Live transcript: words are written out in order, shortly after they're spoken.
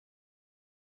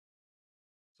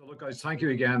So look, guys, thank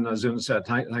you again. As Una said,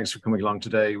 thanks for coming along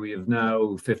today. We have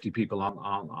now 50 people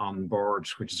on board,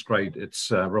 which is great.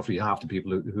 It's roughly half the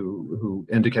people who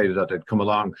indicated that they'd come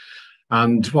along.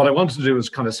 And what I wanted to do is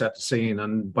kind of set the scene.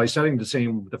 And by setting the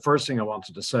scene, the first thing I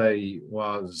wanted to say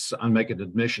was, and make an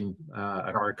admission,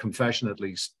 or a confession at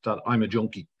least, that I'm a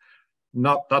junkie.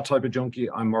 Not that type of junkie,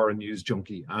 I'm more a news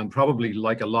junkie. And probably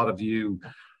like a lot of you,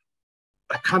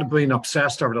 I've kind of been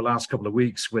obsessed over the last couple of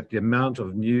weeks with the amount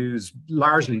of news,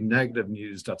 largely negative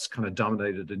news, that's kind of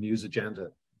dominated the news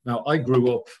agenda. Now, I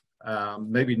grew up,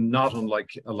 maybe not unlike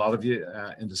a lot of you,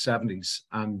 in the 70s.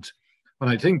 And when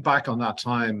I think back on that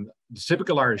time, the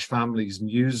typical Irish family's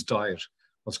news diet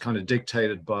was kind of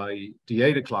dictated by the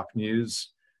 8 o'clock news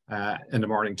in the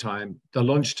morning time, the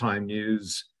lunchtime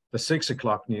news, the 6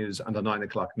 o'clock news, and the 9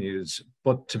 o'clock news.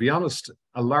 But to be honest,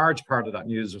 a large part of that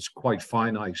news was quite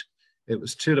finite. It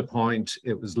was to the point,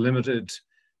 it was limited,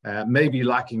 maybe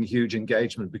lacking huge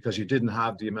engagement because you didn't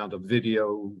have the amount of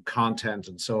video content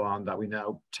and so on that we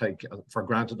now take for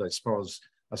granted, I suppose,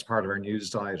 as part of our news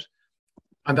diet.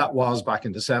 And that was back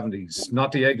in the 70s,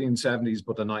 not the 1870s,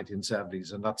 but the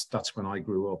 1970s. And that's when I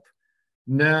grew up.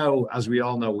 Now, as we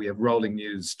all know, we have rolling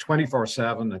news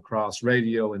 24/7 across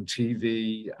radio and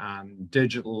TV and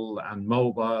digital and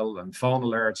mobile and phone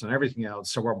alerts and everything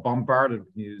else. So we're bombarded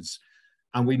with news.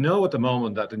 And we know at the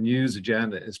moment that the news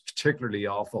agenda is particularly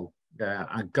awful.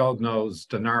 And God knows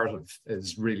the narrative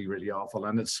is really, really awful.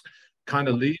 And it's kind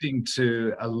of leading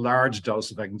to a large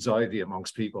dose of anxiety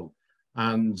amongst people.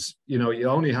 And, you know, you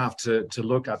only have to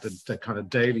look at the kind of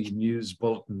daily news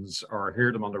bulletins or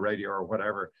hear them on the radio or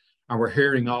whatever. And we're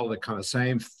hearing all the kind of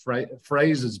same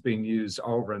phrases being used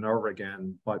over and over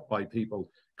again by people.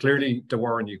 Clearly, the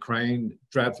war in Ukraine,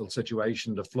 dreadful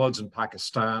situation, the floods in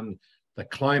Pakistan, the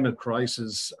climate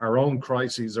crisis, our own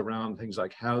crises around things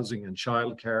like housing and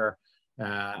childcare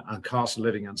and cost of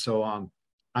living and so on.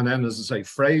 And then, as I say,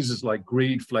 phrases like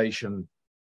greedflation,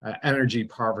 energy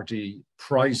poverty,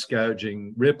 price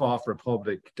gouging, rip-off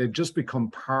republic, they've just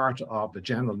become part of the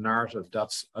general narrative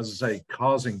that's, as I say,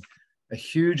 causing a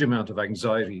huge amount of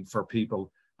anxiety for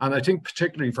people. And I think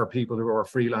particularly for people who are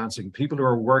freelancing, people who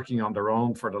are working on their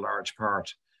own for the large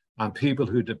part, and people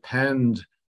who depend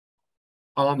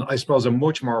on, I suppose, a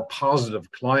much more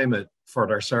positive climate for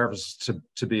their services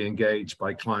to be engaged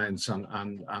by clients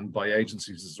and by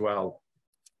agencies as well.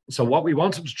 So what we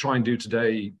wanted to try and do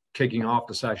today, kicking off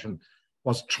the session,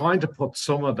 was trying to put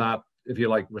some of that, if you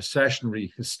like,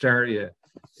 recessionary hysteria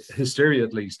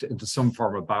at least, into some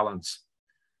form of balance.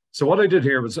 So what I did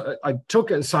here was I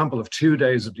took a sample of 2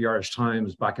 days of the Irish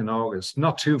Times back in August,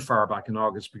 not too far back in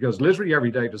August, because literally every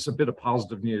day there's a bit of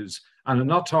positive news. And I'm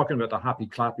not talking about the happy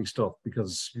clappy stuff,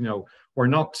 because, you know, we're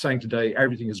not saying today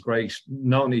everything is great,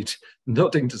 no need,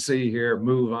 nothing to see here,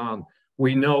 move on.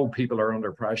 We know people are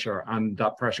under pressure and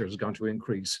that pressure is going to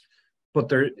increase. But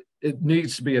it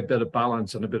needs to be a bit of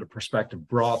balance and a bit of perspective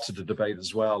brought to the debate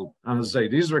as well. And as I say,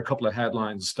 these are a couple of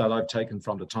headlines that I've taken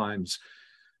from the Times.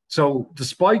 So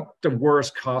despite the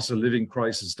worst cost of living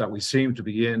crisis that we seem to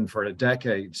be in for a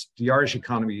decade, the Irish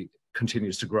economy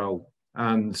continues to grow.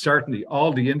 And certainly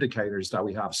all the indicators that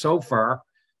we have so far,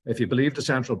 if you believe the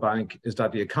central bank, is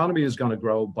that the economy is going to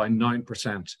grow by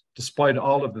 9%, despite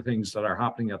all of the things that are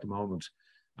happening at the moment.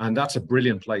 And that's a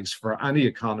brilliant place for any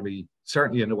economy,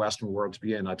 certainly in the Western world, to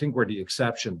be in. I think we're the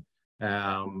exception,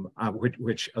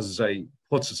 which, as I say,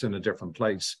 puts us in a different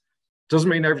place. Doesn't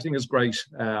mean everything is great,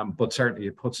 but certainly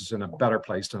it puts us in a better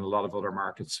place than a lot of other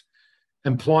markets.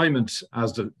 Employment,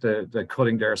 as the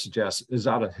cutting there suggests, is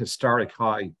at a historic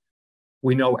high.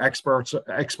 We know exports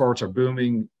are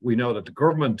booming. We know that the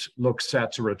government looks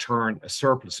set to return a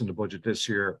surplus in the budget this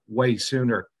year way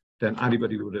sooner than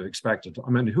anybody would have expected. I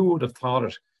mean, who would have thought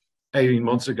it 18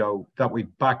 months ago that we'd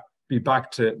be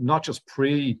back to not just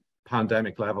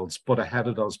pre-pandemic levels, but ahead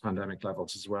of those pandemic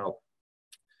levels as well.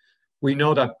 We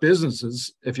know that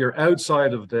businesses, if you're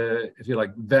outside of the, if you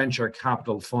like, venture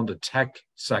capital funded tech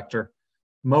sector,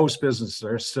 most businesses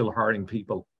are still hiring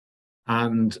people.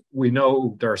 And we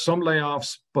know there are some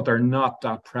layoffs, but they're not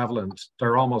that prevalent.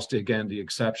 They're almost, again, the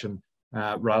exception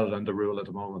rather than the rule at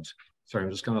the moment. Sorry, I'm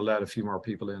just going to let a few more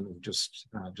people in who've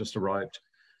just arrived.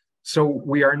 So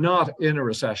we are not in a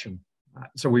recession.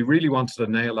 So we really wanted to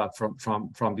nail that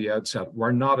from the outset.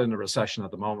 We're not in a recession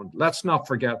at the moment. Let's not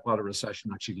forget what a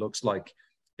recession actually looks like.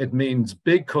 It means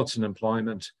big cuts in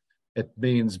employment. It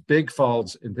means big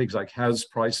falls in things like house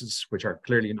prices, which are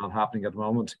clearly not happening at the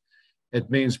moment. It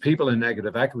means people in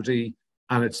negative equity,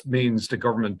 and it means the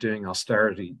government doing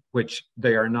austerity, which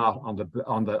they are not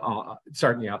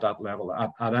certainly at that level,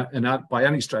 by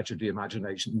any stretch of the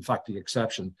imagination. In fact, the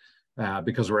exception.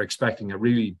 because we're expecting a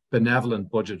really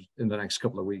benevolent budget in the next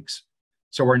couple of weeks.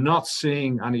 So we're not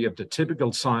seeing any of the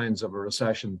typical signs of a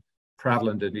recession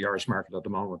prevalent in the Irish market at the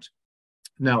moment.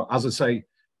 Now, as I say,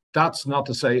 that's not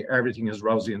to say everything is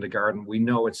rosy in the garden. We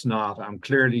know it's not, and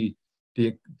clearly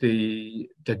the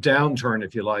downturn,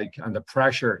 if you like, and the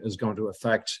pressure is going to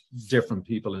affect different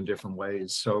people in different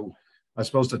ways. So I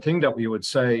suppose the thing that we would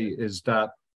say is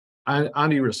that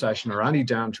any recession or any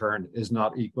downturn is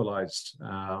not equalized.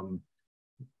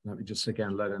 Let me just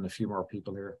again let in a few more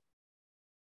people here.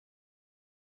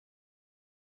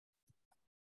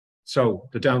 So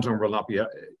the downturn will not be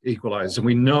equalized. And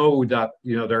we know that,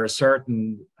 you know, there are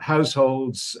certain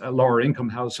households, lower income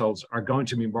households are going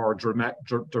to be more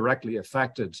directly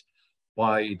affected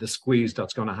by the squeeze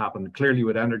that's going to happen, clearly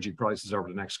with energy prices over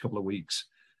the next couple of weeks.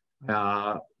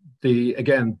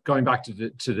 Again, going back to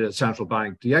the central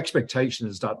bank, the expectation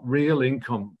is that real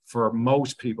income for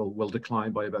most people will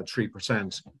decline by about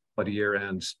 3% by the year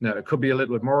end. Now, it could be a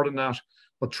little bit more than that,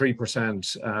 but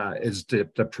 3% is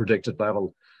the predicted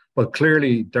level. But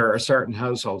clearly, there are certain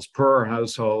households, poorer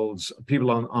households,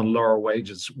 people on lower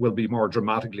wages will be more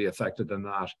dramatically affected than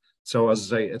that. So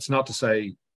as I say, it's not to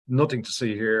say nothing to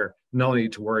see here, no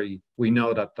need to worry. We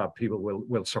know that people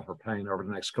will suffer pain over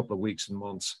the next couple of weeks and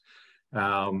months.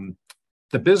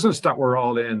 The business that we're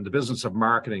all in, the business of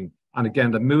marketing, and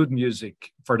again, the mood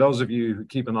music, for those of you who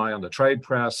keep an eye on the trade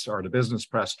press or the business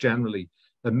press generally,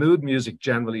 the mood music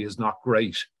generally is not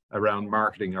great around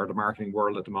marketing or the marketing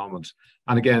world at the moment.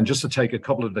 And again, just to take a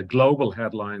couple of the global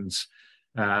headlines,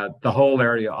 the whole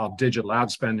area of digital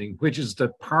ad spending, which is the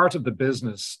part of the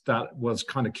business that was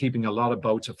kind of keeping a lot of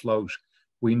boats afloat.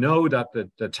 We know that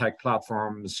the tech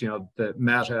platforms, you know, the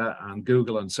Meta and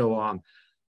Google and so on,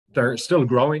 they're still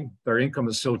growing. Their income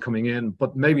is still coming in,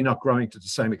 but maybe not growing to the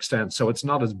same extent. So it's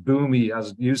not as boomy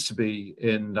as it used to be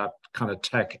in that kind of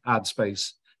tech ad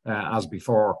space as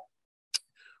before.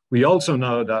 We also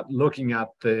know that looking at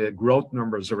the growth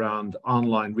numbers around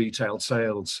online retail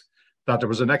sales, that there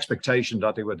was an expectation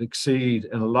that they would exceed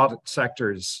in a lot of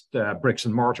sectors, bricks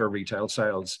and mortar retail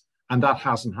sales, and that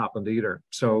hasn't happened either.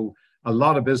 So a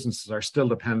lot of businesses are still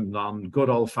dependent on good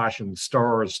old-fashioned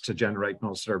stores to generate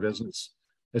most of their business.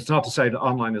 It's not to say that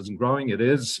online isn't growing, it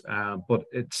is, but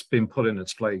it's been put in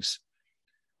its place.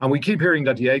 And we keep hearing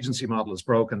that the agency model is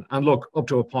broken. And look, up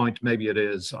to a point, maybe it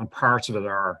is, and parts of it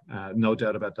are, no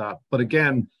doubt about that. But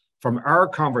again, from our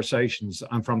conversations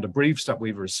and from the briefs that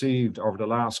we've received over the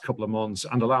last couple of months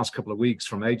and the last couple of weeks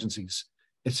from agencies,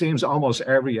 it seems almost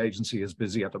every agency is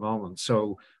busy at the moment.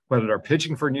 So whether they're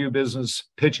pitching for new business,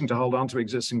 pitching to hold on to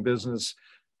existing business,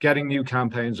 getting new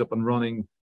campaigns up and running,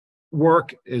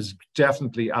 work is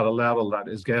definitely at a level that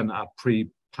is again at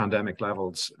pre-pandemic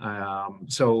levels.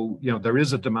 So, you know, there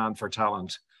is a demand for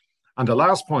talent. And the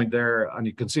last point there, and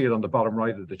you can see it on the bottom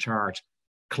right of the chart,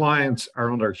 clients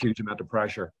are under a huge amount of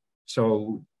pressure.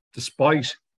 So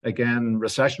despite, again,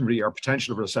 recessionary or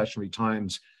potential recessionary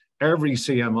times, every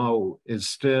CMO is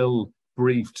still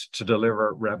briefed to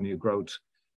deliver revenue growth.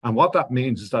 And what that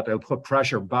means is that they'll put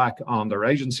pressure back on their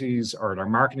agencies or their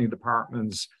marketing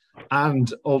departments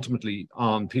and ultimately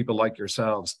on people like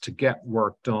yourselves to get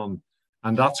work done.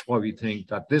 And that's why we think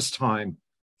that this time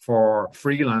for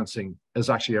freelancing is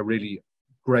actually a really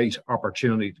great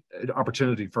opportunity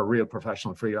for real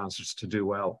professional freelancers to do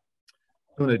well.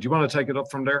 Una, do you want to take it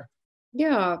up from there?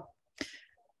 Yeah.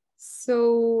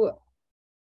 So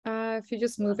if you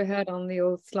just move ahead on the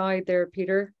old slide there,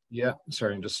 Peter. Yeah,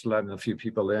 sorry, I'm just letting a few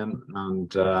people in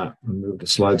and move the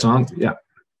slides on. Yeah.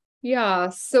 Yeah,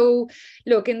 so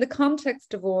look, in the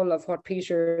context of all of what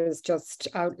Peter has just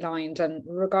outlined, and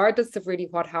regardless of really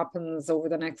what happens over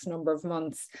the next number of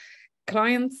months,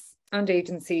 clients and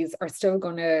agencies are still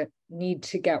going to need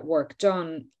to get work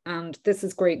done. And this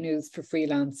is great news for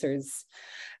freelancers.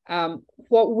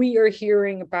 What we are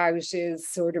hearing about is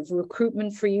sort of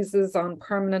recruitment freezes on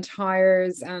permanent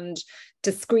hires and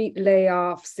discrete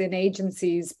layoffs in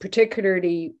agencies,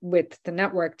 particularly with the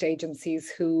networked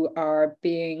agencies who are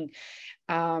being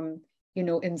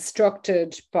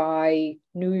instructed by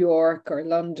New York or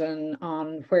London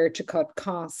on where to cut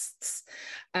costs.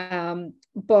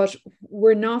 But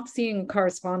we're not seeing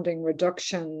corresponding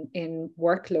reduction in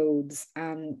workloads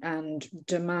and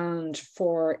demand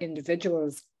for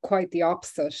individuals, quite the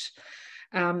opposite.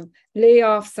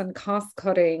 Layoffs and cost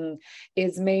cutting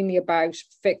is mainly about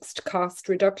fixed cost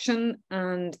reduction.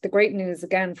 And the great news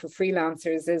again for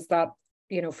freelancers is that,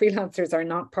 freelancers are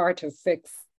not part of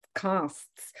fixed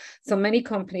costs. So many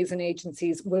companies and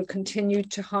agencies will continue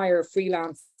to hire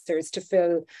freelancers to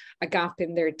fill a gap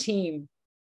in their team.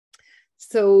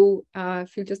 So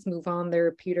if you just move on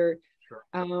there, Peter. Sure.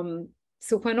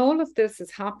 So when all of this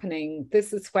is happening,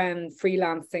 this is when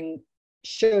freelancing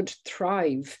should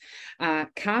thrive.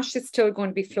 Cash is still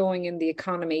going to be flowing in the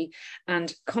economy,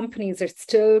 and companies are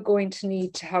still going to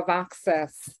need to have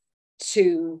access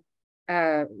to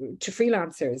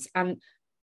freelancers. And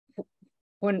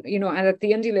when, you know, and at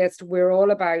the Indie List, we're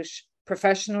all about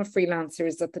professional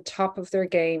freelancers at the top of their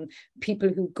game, people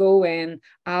who go in,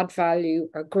 add value,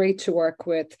 are great to work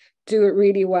with, do it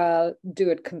really well, do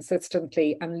it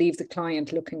consistently, and leave the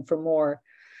client looking for more.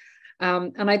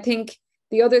 And I think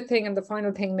the other thing, and the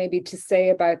final thing maybe to say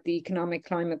about the economic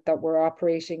climate that we're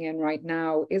operating in right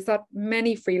now, is that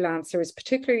many freelancers,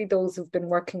 particularly those who've been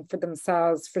working for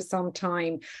themselves for some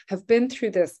time, have been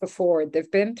through this before.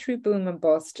 They've been through boom and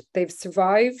bust. They've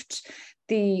survived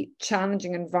the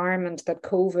challenging environment that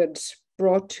COVID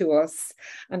brought to us,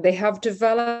 and they have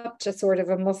developed a sort of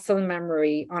a muscle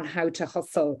memory on how to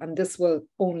hustle, and this will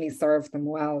only serve them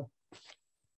well.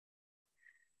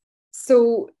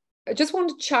 So I just want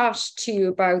to chat to you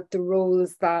about the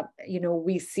roles that, you know,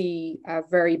 we see a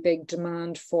very big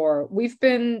demand for. We've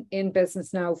been in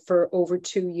business now for over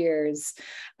 2 years,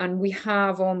 and we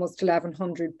have almost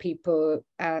 1,100 people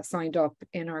signed up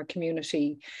in our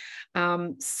community.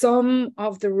 Some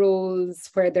of the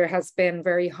roles where there has been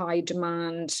very high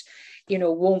demand, you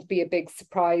know, won't be a big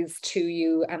surprise to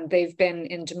you, and they've been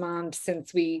in demand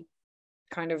since we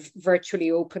kind of virtually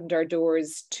opened our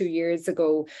doors 2 years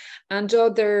ago. And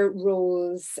other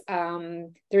roles,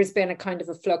 there's been a kind of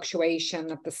a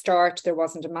fluctuation. At the start, there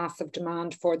wasn't a massive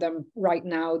demand for them. Right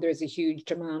now, there's a huge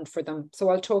demand for them. So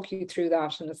I'll talk you through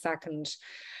that in a second.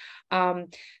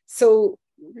 So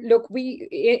look, we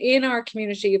in our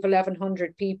community of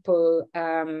 1,100 people,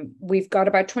 we've got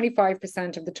about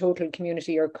 25% of the total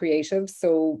community are creative.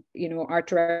 So, you know, art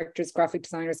directors, graphic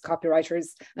designers,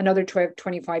 copywriters. Another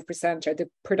 25% are the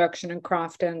production and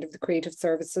craft end of the creative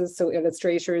services. So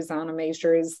illustrators,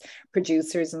 animators,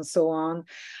 producers, and so on.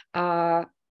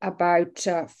 About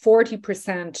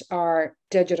 40% are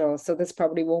digital. So this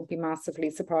probably won't be massively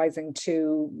surprising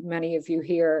to many of you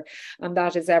here. And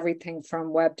that is everything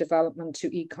from web development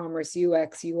to e-commerce,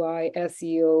 UX, UI,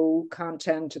 SEO,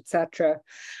 content, etc.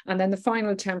 And then the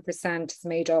final 10% is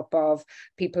made up of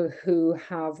people who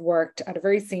have worked at a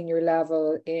very senior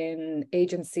level in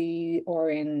agency or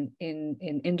in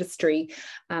industry.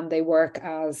 And they work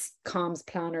as comms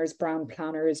planners, brand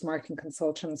planners, marketing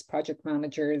consultants, project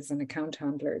managers, and account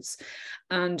handlers.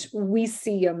 And we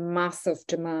see a massive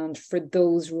demand for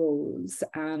those roles,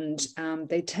 and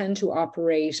they tend to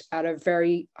operate at a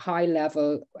very high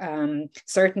level.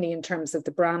 Certainly in terms of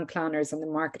the brand planners and the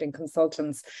marketing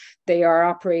consultants, they are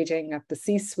operating at the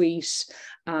C-suite.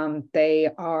 They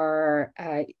are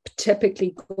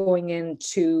typically going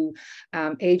into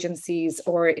agencies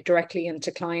or directly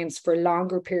into clients for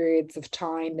longer periods of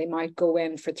time. They might go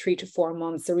in for 3 to 4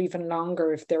 months or even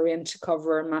longer if they're in to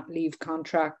cover a mat leave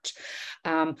contract,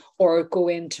 or go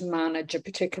in to manage a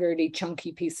particularly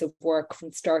chunky piece of work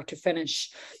from start to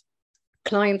finish.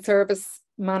 Client service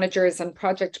managers and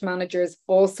project managers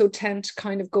also tend to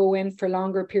kind of go in for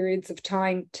longer periods of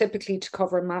time, typically to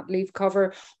cover mat leave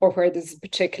cover, or where there's a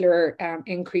particular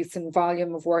increase in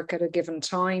volume of work at a given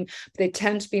time. They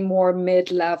tend to be more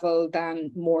mid-level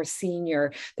than more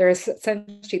senior. They're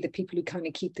essentially the people who kind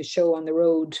of keep the show on the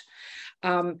road.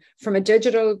 From a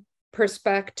digital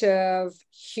perspective,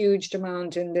 huge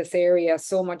demand in this area,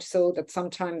 so much so that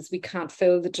sometimes we can't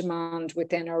fill the demand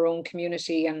within our own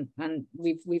community, and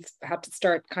we've had to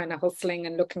start kind of hustling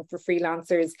and looking for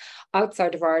freelancers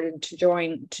outside of Ireland to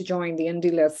join the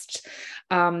Indie List.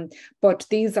 But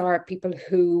these are people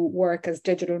who work as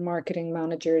digital marketing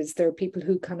managers. They're people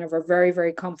who kind of are very,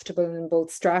 very comfortable in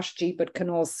both strategy, but can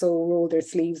also roll their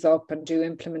sleeves up and do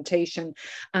implementation,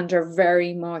 and are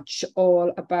very much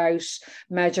all about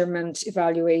measurement,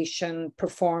 evaluation,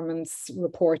 performance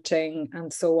reporting,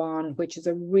 and so on, which is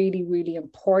a really, really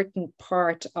important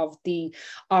part of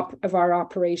our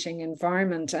operating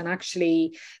environment. And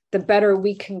actually, the better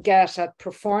we can get at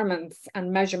performance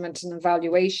and measurement and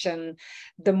evaluation,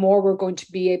 the more we're going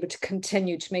to be able to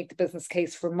continue to make the business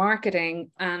case for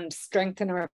marketing and strengthen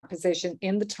our position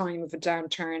in the time of a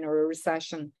downturn or a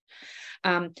recession.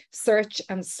 Search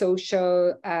and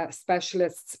social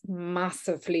specialists,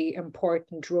 massively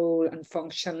important role and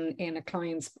function in a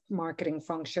client's marketing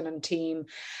function and team,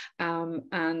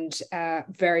 and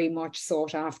very much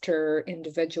sought after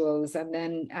individuals. And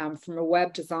then from a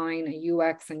web design, a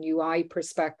UX and UI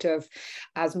perspective,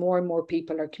 as more and more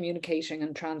people are communicating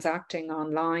and transacting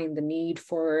online, the need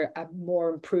for a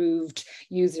more improved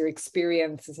user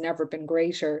experience has never been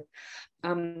greater.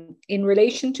 In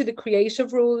relation to the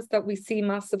creative roles that we see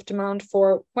massive demand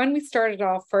for, when we started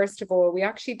off, first of all, we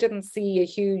actually didn't see a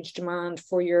huge demand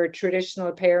for your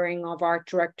traditional pairing of art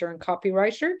director and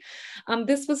copywriter.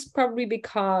 This was probably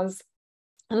because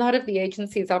a lot of the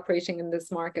agencies operating in this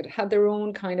market had their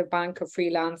own kind of bank of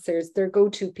freelancers, their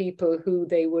go-to people who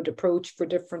they would approach for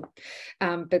different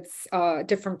bits,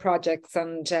 different projects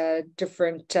and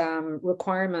different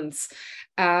requirements.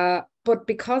 But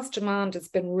because demand has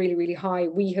been really, really high,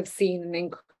 we have seen an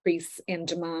increase in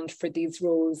demand for these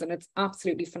roles. And it's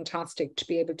absolutely fantastic to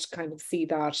be able to kind of see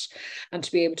that and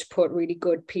to be able to put really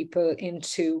good people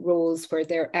into roles where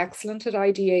they're excellent at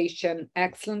ideation,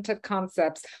 excellent at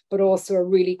concepts, but also are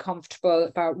really comfortable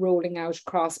about rolling out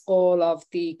across all of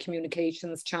the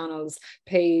communications channels,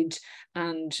 paid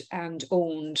and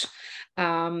owned.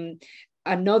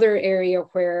 Another area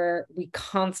where we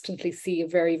constantly see a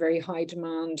very, very high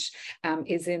demand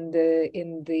is in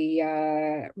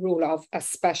the role of a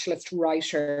specialist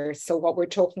writer. So what we're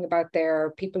talking about there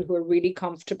are people who are really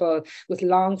comfortable with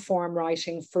long form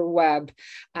writing for web,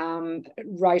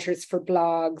 writers for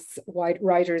blogs,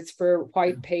 writers for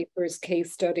white papers,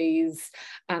 case studies,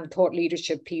 and thought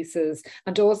leadership pieces,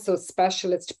 and also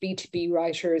specialist B2B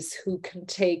writers who can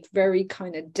take very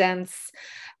kind of dense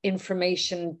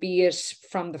information, be it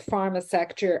from the pharma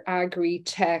sector, agri,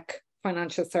 tech,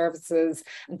 financial services,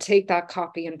 and take that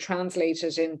copy and translate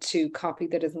it into copy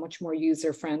that is much more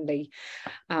user-friendly.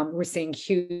 We're seeing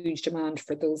huge demand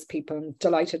for those people. I'm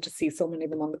delighted to see so many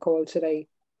of them on the call today.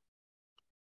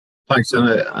 Thanks,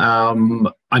 Anna.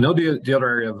 I know the other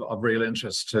area of real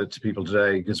interest to people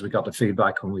today, because we got the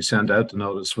feedback when we sent out the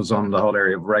notice, was on the whole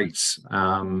area of rates.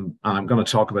 And I'm going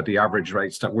to talk about the average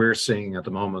rates that we're seeing at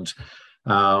the moment.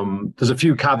 There's a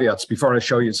few caveats before I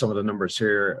show you some of the numbers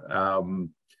here.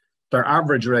 Their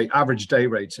average day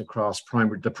rates across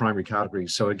the primary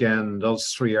categories. So again, those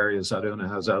three areas that Una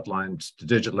has outlined: the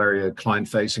digital area,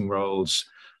 client-facing roles,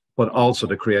 but also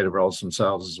the creative roles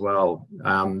themselves as well.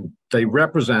 They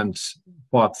represent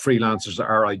what freelancers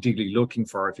are ideally looking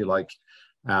for, if you like,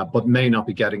 but may not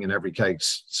be getting in every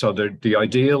case. So the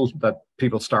ideal that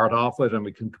people start off with, and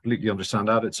we can completely understand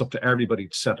that, it's up to everybody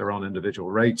to set their own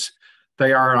individual rates.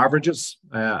 They are averages.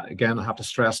 Again, I have to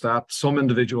stress that. Some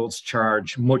individuals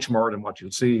charge much more than what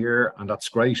you'll see here, and that's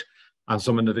great. And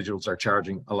some individuals are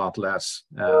charging a lot less.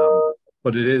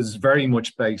 But it is very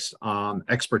much based on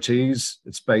expertise,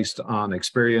 it's based on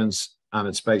experience, and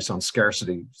it's based on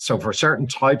scarcity. So for certain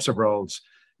types of roles,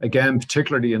 again,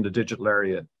 particularly in the digital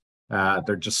area, there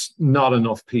are just not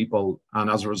enough people.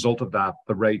 And as a result of that,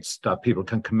 the rates that people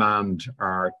can command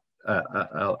are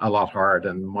a lot higher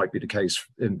than might be the case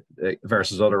in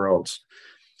versus other roles.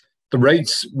 The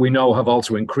rates we know have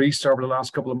also increased over the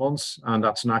last couple of months, and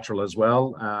that's natural as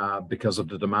well because of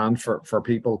the demand for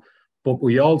people. But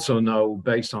we also know,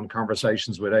 based on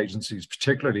conversations with agencies,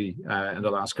 particularly in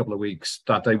the last couple of weeks,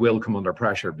 that they will come under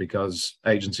pressure, because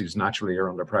agencies naturally are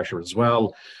under pressure as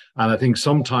well. And I think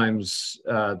sometimes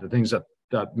the things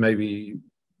that maybe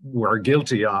we're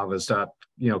guilty of is that,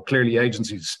 clearly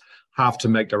agencies have to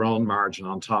make their own margin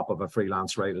on top of a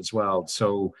freelance rate as well.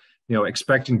 So,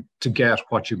 expecting to get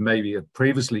what you maybe have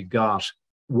previously got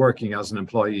working as an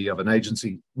employee of an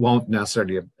agency won't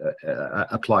necessarily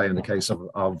apply in the case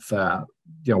of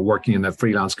working in a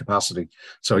freelance capacity.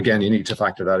 So again, you need to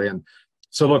factor that in.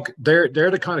 So look, they're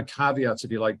the kind of caveats,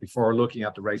 if you like, before looking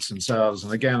at the rates themselves.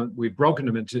 And again, we've broken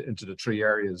them into the three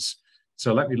areas.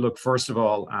 So let me look first of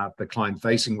all at the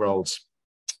client-facing roles.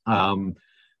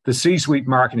 The C-suite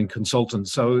marketing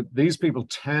consultants. So these people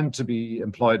tend to be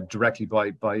employed directly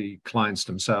by clients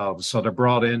themselves. So they're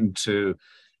brought in to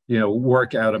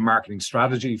work out a marketing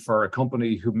strategy for a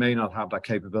company who may not have that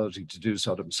capability to do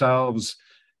so themselves.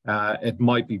 It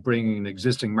might be bringing an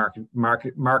existing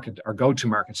market or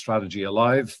go-to-market strategy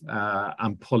alive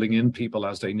and pulling in people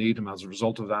as they need them as a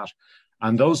result of that.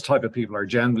 And those type of people are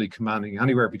generally commanding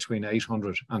anywhere between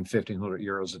 800 and 1,500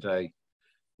 euros a day.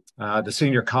 The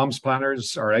senior comms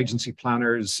planners or agency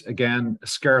planners, again, a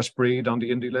scarce breed on the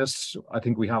indie list. I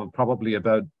think we have probably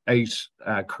about 8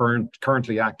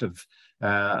 currently active.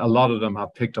 A lot of them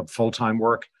have picked up full-time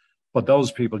work, but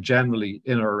those people generally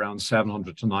in or around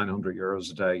 700 to 900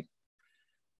 euros a day.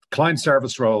 Client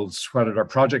service roles, whether they're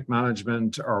project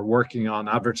management or working on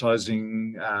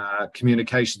advertising,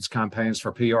 communications campaigns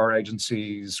for PR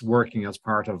agencies, working as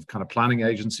part of kind of planning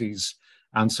agencies,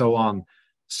 and so on.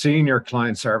 Senior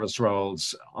client service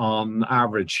roles on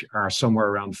average are somewhere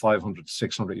around 500 to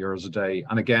 600 euros a day.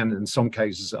 And again, in some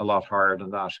cases, a lot higher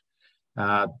than that.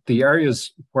 The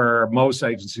areas where most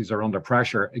agencies are under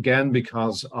pressure, again,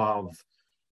 because of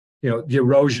the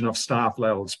erosion of staff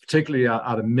levels, particularly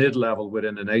at a mid-level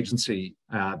within an agency.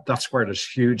 That's where there's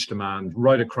huge demand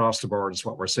right across the board is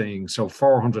what we're seeing. So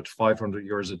 400 to 500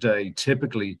 euros a day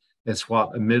typically is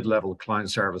what a mid-level client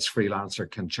service freelancer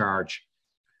can charge.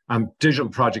 And digital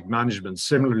project management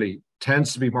similarly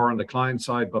tends to be more on the client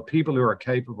side, but people who are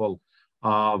capable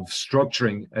of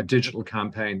structuring a digital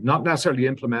campaign, not necessarily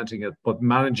implementing it, but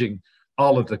managing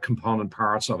all of the component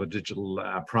parts of a digital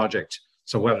project.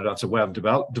 So whether that's a web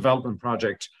development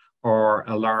project or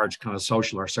a large kind of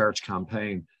social or search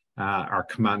campaign, are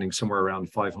commanding somewhere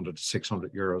around 500 to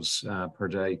 600 euros per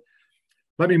day.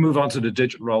 Let me move on to the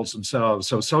digital roles themselves.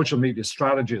 So social media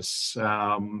strategists,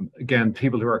 again,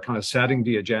 people who are kind of setting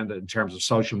the agenda in terms of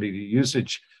social media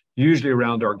usage, usually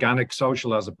around organic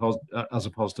social as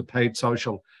opposed to paid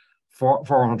social,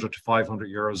 400 to 500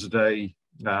 euros a day.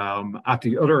 At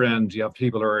the other end, you have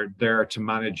people who are there to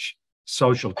manage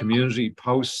social community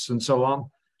posts and so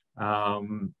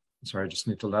on. Sorry, I just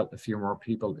need to let a few more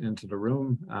people into the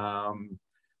room.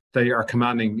 They are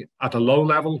commanding at a low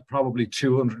level, probably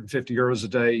 250 euros a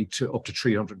day to up to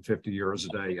 350 euros a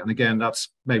day. And again, that's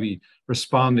maybe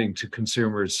responding to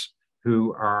consumers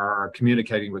who are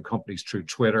communicating with companies through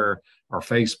Twitter or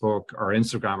Facebook or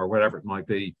Instagram or whatever it might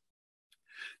be.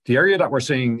 The area that we're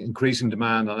seeing increasing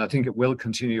demand, and I think it will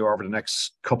continue over the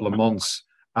next couple of months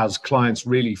as clients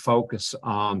really focus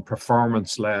on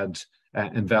performance-led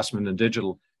investment in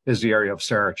digital, is the area of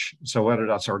search. So whether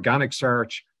that's organic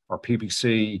search or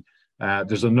PPC,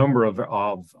 there's a number of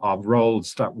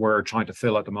roles that we're trying to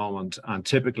fill at the moment, and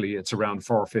typically it's around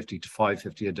 450 to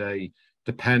 550 a day,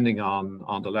 depending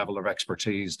on the level of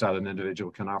expertise that an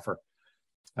individual can offer.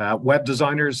 Web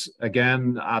designers,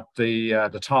 again, at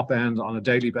the top end on a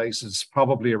daily basis,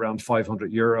 probably around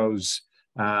 500 euros.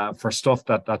 For stuff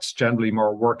that's generally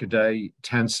more work a day,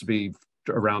 tends to be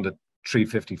around a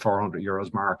 350, 400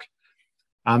 euros mark.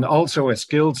 And also a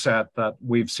skill set that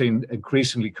we've seen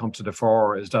increasingly come to the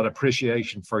fore is that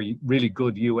appreciation for really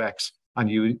good UX and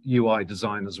UI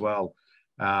design as well.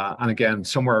 And again,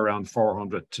 somewhere around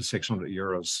 400 to 600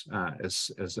 euros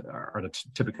are the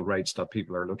typical rates that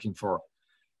people are looking for.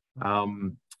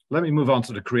 Let me move on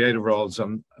to the creative roles.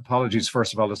 And apologies,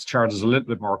 first of all, this chart is a little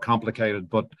bit more complicated,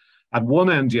 but at one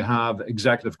end you have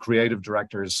executive creative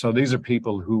directors. So these are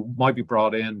people who might be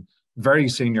brought in very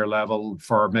senior level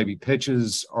for maybe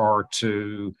pitches or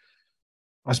to,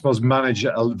 I suppose, manage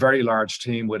a very large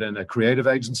team within a creative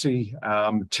agency.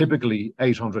 Typically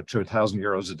 800 to 1,000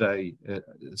 euros a day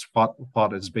is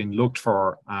what is being looked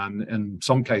for, and in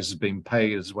some cases being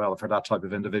paid as well for that type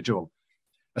of individual.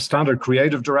 A standard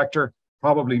creative director,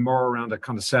 probably more around a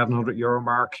kind of 700 euro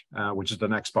mark, which is the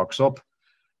next box up.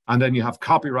 And then you have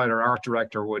copywriter, art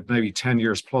director with maybe 10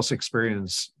 years plus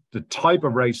experience. The type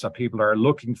of rates that people are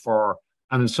looking for,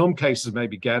 and in some cases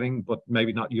maybe getting, but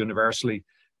maybe not universally,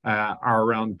 are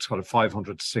around sort of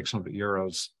 500 to 600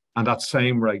 euros. And that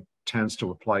same rate tends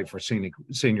to apply for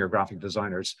senior graphic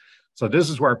designers. So this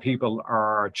is where people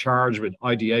are charged with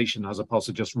ideation as opposed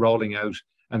to just rolling out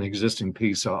an existing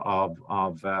piece of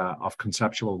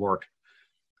conceptual work.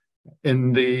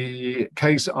 In the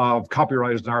case of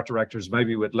copywriters and art directors,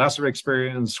 maybe with lesser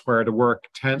experience, where the work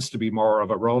tends to be more of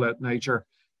a rollout nature,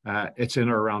 it's in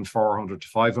or around 400 to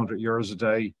 500 euros a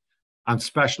day. And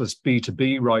specialist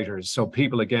B2B writers, so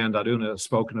people, again, that Una has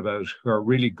spoken about, who are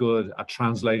really good at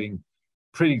translating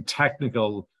pretty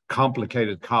technical,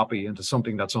 complicated copy into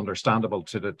something that's understandable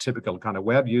to the typical kind of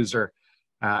web user,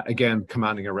 again,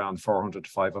 commanding around 400 to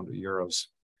 500 euros.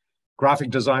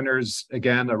 Graphic designers,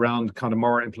 again, around kind of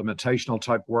more implementational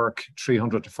type work,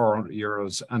 300 to 400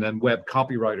 euros. And then web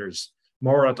copywriters,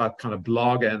 more at that kind of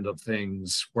blog end of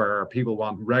things, where people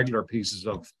want regular pieces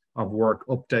of work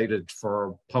updated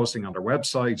for posting on their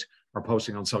website or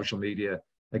posting on social media,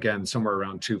 again, somewhere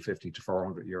around 250 to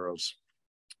 400 euros.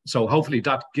 So hopefully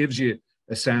that gives you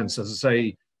a sense, as I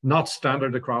say, not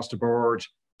standard across the board,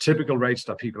 typical rates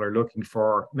that people are looking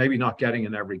for, maybe not getting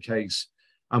in every case.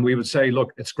 And we would say,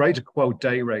 look, it's great to quote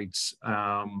day rates,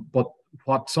 but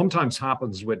what sometimes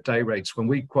happens with day rates, when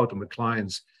we quote them with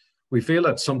clients, we feel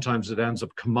that sometimes it ends up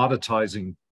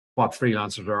commoditizing what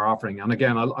freelancers are offering. And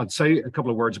again, I'd say a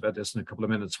couple of words about this in a couple of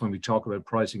minutes when we talk about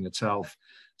pricing itself.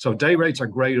 So day rates are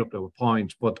great up to a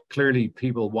point, but clearly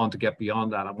people want to get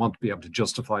beyond that and want to be able to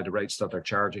justify the rates that they're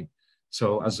charging.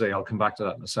 So as I say, I'll come back to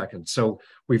that in a second. So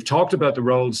we've talked about the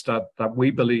roles that we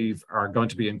believe are going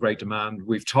to be in great demand.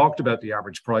 We've talked about the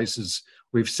average prices.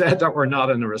 We've said that we're not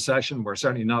in a recession. We're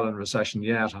certainly not in a recession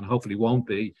yet, and hopefully won't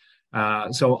be.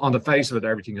 So on the face of it,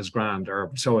 everything is grand,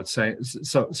 or so it seems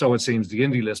the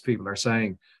indie list people are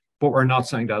saying, but we're not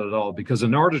saying that at all, because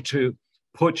in order to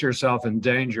put yourself in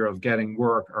danger of getting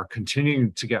work or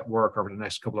continuing to get work over the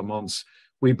next couple of months,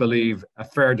 we believe a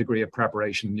fair degree of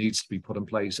preparation needs to be put in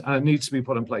place, and it needs to be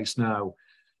put in place now.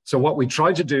 So what we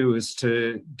try to do is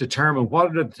to determine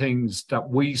what are the things that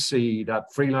we see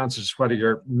that freelancers, whether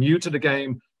you're new to the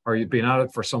game or you've been at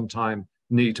it for some time,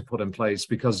 need to put in place.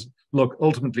 Because look,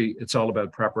 ultimately, it's all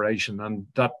about preparation. And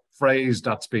that phrase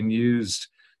that's been used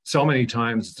so many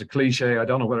times, it's a cliche. I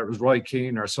don't know whether it was Roy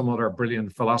Keane or some other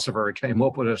brilliant philosopher who came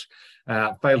up with it.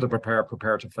 Fail to prepare,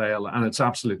 prepare to fail. And it's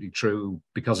absolutely true,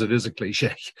 because it is a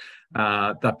cliche,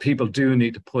 that people do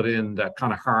need to put in that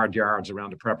kind of hard yards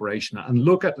around the preparation and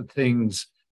look at the things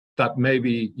that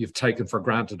maybe you've taken for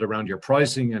granted around your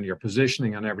pricing and your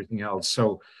positioning and everything else.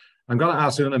 So I'm going to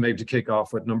ask Una maybe to kick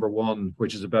off with number one,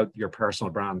 which is about your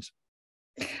personal brand.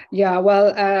 Yeah,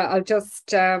 well, I'll just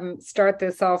start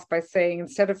this off by saying,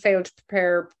 instead of fail to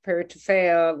prepare, prepare to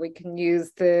fail, we can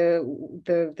use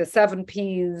the 7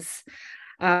 P's.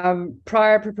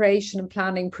 Prior preparation and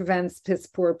planning prevents piss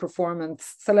poor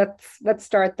performance. So let's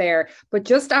start there. But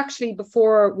just actually,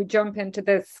 before we jump into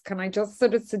this, can I just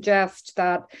sort of suggest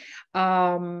that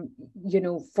for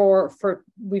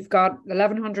we've got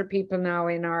 1,100 people now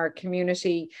in our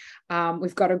community.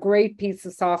 We've got a great piece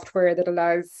of software that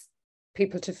allows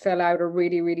people to fill out a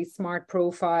really, really smart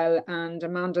profile, and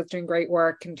Amanda's doing great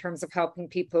work in terms of helping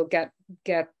people get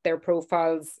their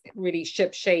profiles really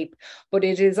ship shape. But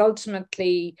it is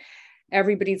ultimately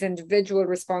everybody's individual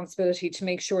responsibility to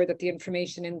make sure that the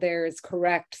information in there is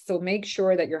correct. So make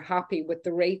sure that you're happy with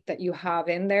the rate that you have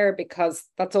in there, because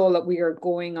that's all that we are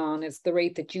going on, is the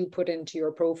rate that you put into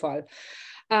your profile.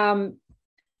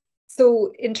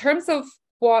 So in terms of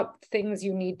what things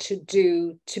you need to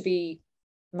do to be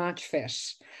match fit,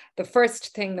 the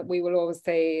first thing that we will always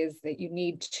say is that you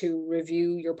need to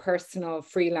review your personal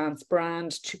freelance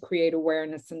brand to create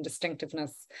awareness and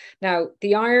distinctiveness. Now,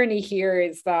 the irony here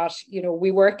is that,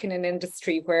 we work in an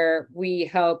industry where we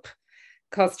help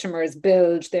customers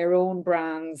build their own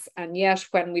brands, and yet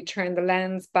when we turn the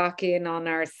lens back in on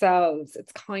ourselves,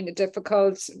 it's kind of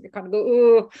difficult. We kind of go,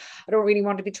 oh, I don't really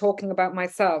want to be talking about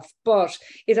myself, but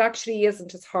it actually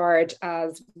isn't as hard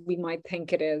as we might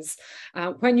think it is.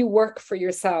 When you work for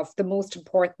yourself, the most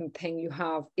important thing you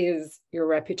have is your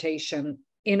reputation.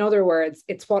 In other words,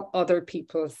 it's what other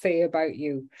people say about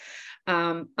you,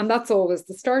 and that's always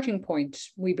the starting point,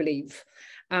 we believe.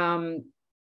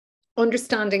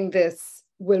 Understanding this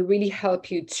will really help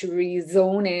you to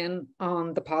re-zone in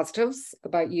on the positives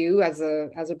about you as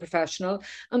a professional,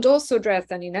 and also address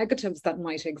any negatives that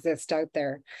might exist out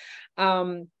there.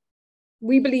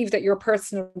 We believe that your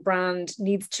personal brand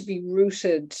needs to be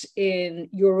rooted in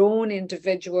your own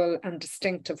individual and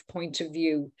distinctive point of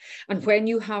view. And when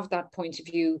you have that point of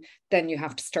view, then you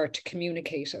have to start to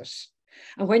communicate it.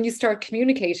 And when you start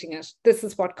communicating it, this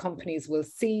is what companies will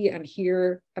see and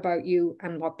hear about you,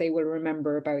 and what they will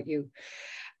remember about you.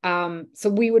 So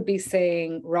we would be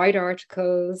saying, write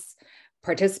articles,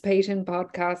 participate in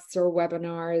podcasts or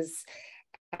webinars,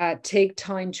 take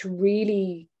time to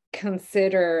really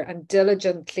consider and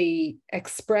diligently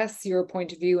express your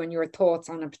point of view and your thoughts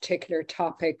on a particular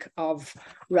topic of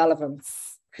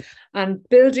relevance. And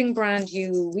building brand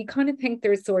you, we kind of think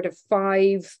there's sort of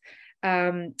five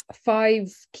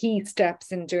key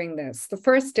steps in doing this. The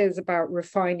first is about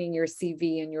refining your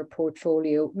CV and your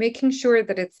portfolio, making sure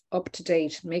that it's up to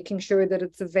date, making sure that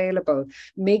it's available,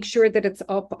 make sure that it's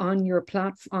up on your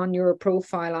on your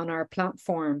profile on our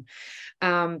platform.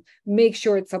 Make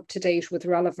sure it's up to date with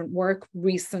relevant work,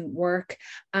 recent work,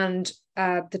 and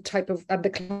the type of the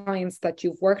clients that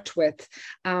you've worked with,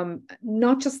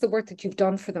 not just the work that you've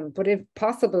done for them, but if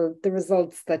possible, the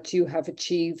results that you have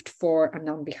achieved for and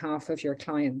on behalf of your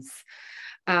clients.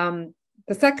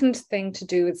 The second thing to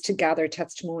do is to gather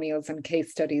testimonials and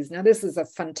case studies. Now, this is a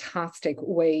fantastic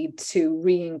way to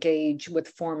re-engage with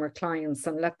former clients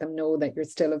and let them know that you're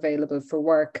still available for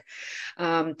work.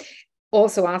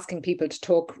 Also, asking people to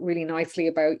talk really nicely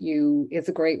about you is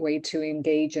a great way to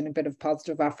engage in a bit of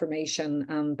positive affirmation,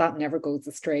 and that never goes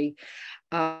astray.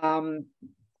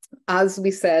 As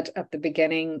we said at the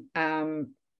beginning,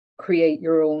 create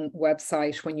your own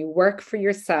website. When you work for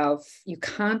yourself, you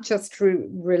can't just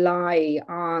rely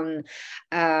on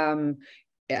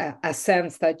a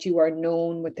sense that you are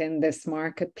known within this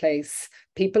marketplace.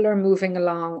 People are moving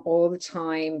along all the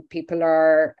time. People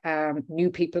are new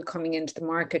people coming into the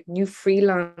market, new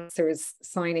freelancers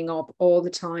signing up all the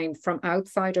time from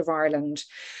outside of Ireland.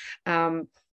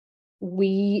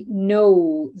 We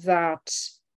know that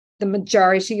the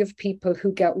majority of people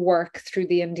who get work through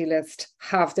the indie list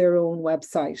have their own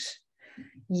website,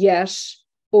 yet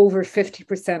over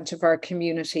 50% of our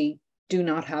community do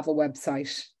not have a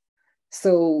website.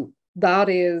 So that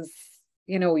is,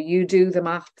 you know, you do the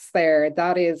maths there.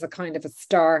 That is a kind of a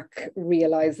stark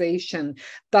realization.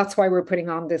 That's why we're putting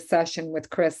on this session with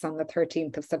Chris on the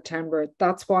 13th of September.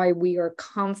 That's why we are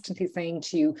constantly saying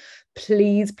to you,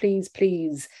 please, please,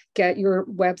 please get your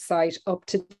website up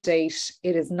to date.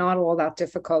 It is not all that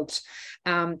difficult.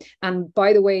 And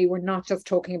by the way, we're not just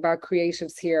talking about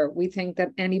creatives here. We think that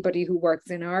anybody who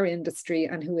works in our industry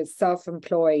and who is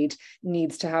self-employed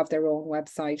needs to have their own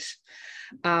website.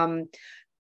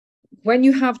 When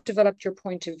you have developed your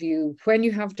point of view, when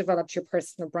you have developed your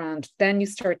personal brand, then you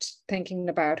start thinking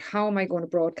about, how am I going to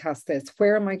broadcast this?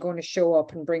 Where am I going to show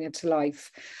up and bring it to life?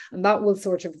 And that will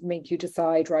sort of make you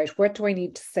decide, right, what do I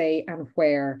need to say and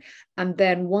where? And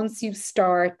then once you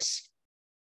start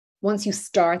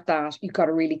that, you've got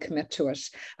to really commit to it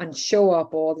and show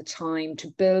up all the time to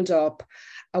build up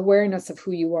awareness of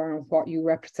who you are and what you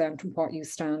represent and what you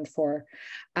stand for.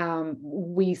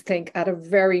 We think at a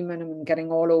very minimum,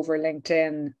 getting all over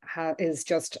LinkedIn is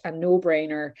just a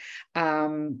no-brainer.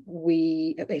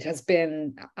 It has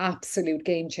been an absolute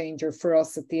game changer for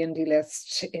us at the Indie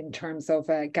List in terms of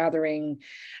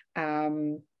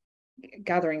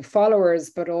gathering followers,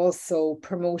 but also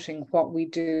promoting what we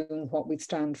do and what we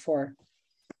stand for.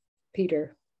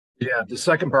 Peter. Yeah, the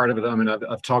second part of it, I mean,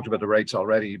 I've talked about the rates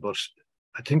already, but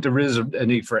I think there is a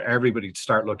need for everybody to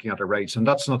start looking at their rates. And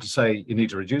that's not to say you need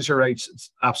to reduce your rates. It's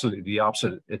absolutely the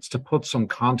opposite. It's to put some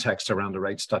context around the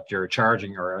rates that you're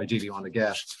charging or ideally want to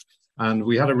get. And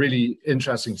we had a really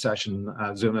interesting session,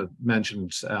 as Una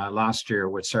mentioned, last year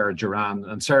with Sarah Duran.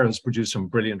 And Sarah has produced some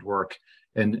brilliant work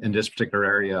in this particular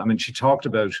area. I mean, she talked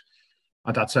about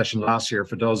at that session last year,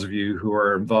 for those of you who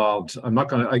are involved, I'm not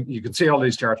going to, you can see all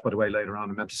these charts, by the way, later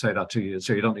on. I meant to say that to you,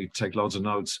 so you don't need to take loads of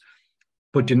notes.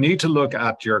 But you need to look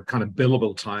at your kind of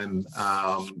billable time.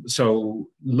 So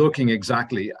looking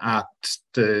exactly at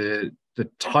the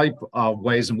type of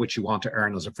ways in which you want to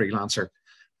earn as a freelancer,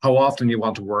 how often you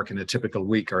want to work in a typical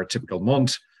week or a typical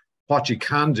month, what you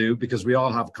can do, because we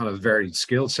all have kind of varied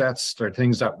skill sets. There are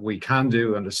things that we can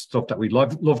do and there's stuff that we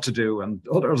love to do and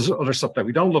other stuff that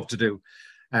we don't love to do.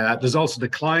 There's also the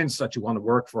clients that you want to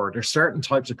work for. There's certain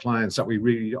types of clients that we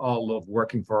really all love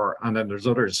working for. And then there's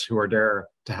others who are there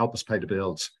to help us pay the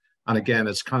bills. And again,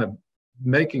 it's kind of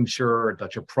making sure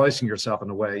that you're pricing yourself in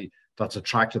a way that's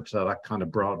attractive to that kind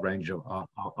of broad range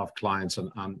of clients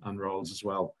and roles as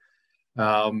well.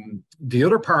 The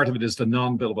other part of it is the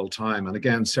non-billable time. And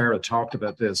again, Sarah talked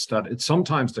about this, that it's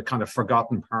sometimes the kind of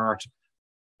forgotten part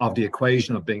of the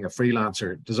equation of being a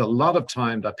freelancer. There's a lot of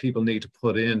time that people need to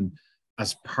put in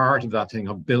as part of that thing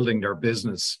of building their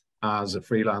business as a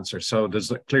freelancer. So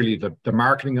there's clearly the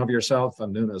marketing of yourself,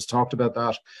 and Nuna has talked about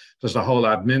that. There's the whole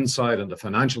admin side and the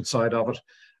financial side of it.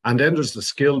 And then there's the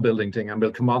skill building thing, and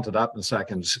we'll come on to that in a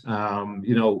second.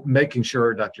 You know, making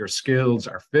sure that your skills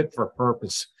are fit for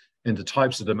purpose in the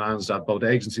types of demands that both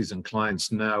agencies and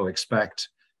clients now expect,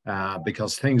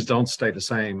 because things don't stay the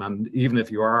same. And even if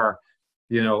you are,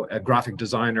 you know, a graphic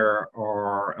designer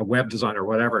or a web designer or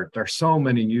whatever, there's so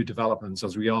many new developments,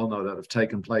 as we all know, that have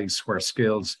taken place where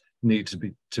skills need to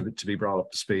be brought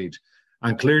up to speed.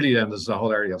 And clearly then there's the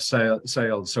whole area of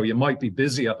sales. So you might be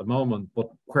busy at the moment, but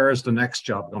where's the next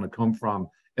job going to come from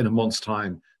in a month's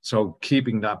time? So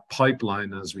keeping that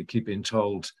pipeline, as we keep being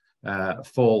told,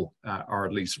 full, or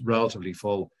at least relatively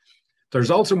full.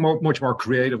 There's also much more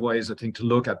creative ways, I think, to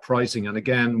look at pricing. And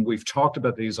again, we've talked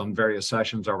about these on various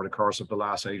sessions over the course of the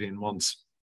last 18 months.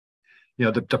 You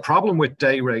know, the problem with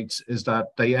day rates is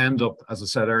that they end up, as I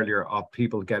said earlier, of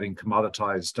people getting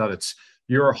commoditized, that it's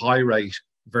your high rate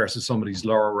versus somebody's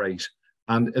lower rate.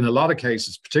 And in a lot of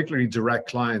cases, particularly direct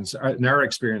clients, in our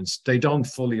experience, they don't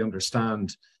fully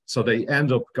understand. So they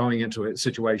end up going into a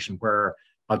situation where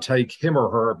I'll take him or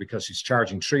her because he's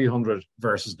charging 300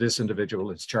 versus this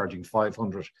individual is charging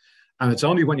 500. And it's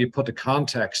only when you put the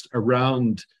context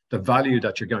around the value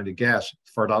that you're going to get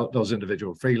for those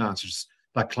individual freelancers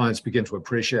that clients begin to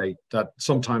appreciate that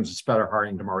sometimes it's better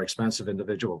hiring the more expensive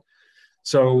individual.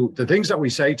 So the things that we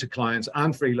say to clients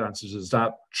and freelancers is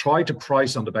that try to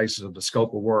price on the basis of the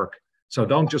scope of work. So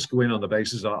don't just go in on the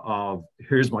basis of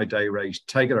here's my day rate,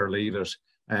 take it or leave it,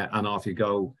 and off you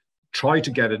go. Try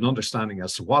to get an understanding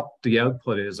as to what the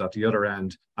output is at the other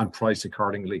end and price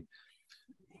accordingly.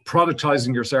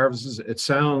 Productizing your services, it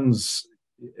sounds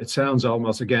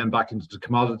almost, again, back into the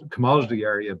commodity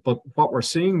area, but what we're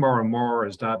seeing more and more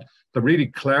is that the really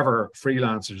clever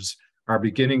freelancers are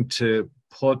beginning to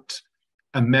put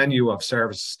a menu of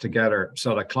services together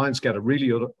so that clients get a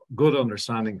really good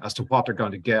understanding as to what they're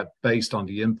going to get based on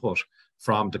the input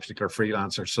from the particular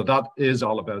freelancer. So that is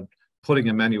all about putting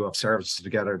a menu of services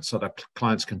together so that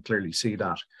clients can clearly see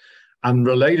that. And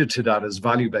related to that is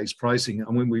value-based pricing.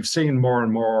 And when we've seen more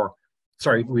and more,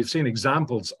 we've seen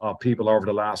examples of people over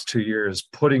the last 2 years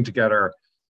putting together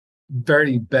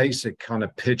very basic kind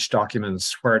of pitch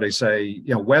documents where they say,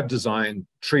 you know, web design,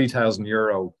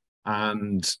 €3,000.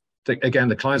 And again,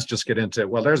 the clients just get into,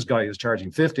 well, there's a guy who's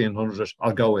charging 1,500,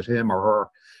 I'll go with him or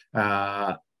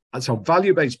her. And so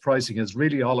value-based pricing is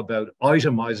really all about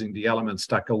itemizing the elements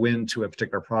that go into a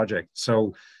particular project.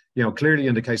 So, you know, clearly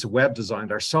in the case of web design,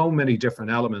 there are so many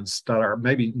different elements that are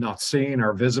maybe not seen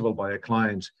or visible by a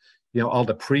client. You know, all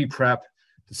the pre-prep,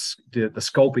 the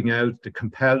scoping out, the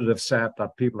competitive set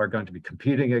that people are going to be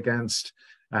competing against,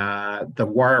 the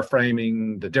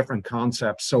wireframing, the different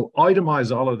concepts. So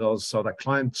itemize all of those so that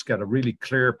clients get a really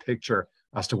clear picture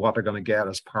as to what they're going to get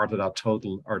as part of that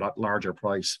total or that larger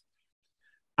price.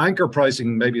 Anchor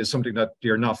pricing maybe is something that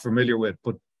you're not familiar with,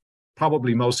 but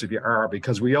probably most of you are,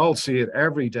 because we all see it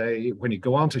every day when you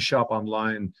go on to shop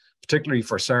online, particularly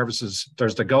for services.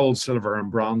 There's the gold, silver,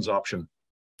 and bronze option.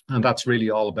 And that's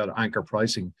really all about anchor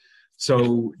pricing.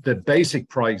 So the basic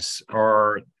price,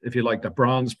 or if you like, the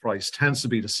bronze price, tends to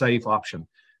be the safe option.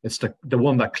 It's the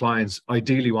one that clients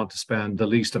ideally want to spend the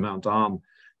least amount on.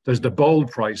 There's the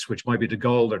bold price, which might be the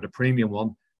gold or the premium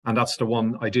one. And that's the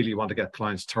one ideally you want to get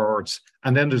clients towards.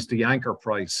 And then there's the anchor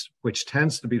price, which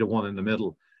tends to be the one in the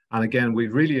middle. And again, we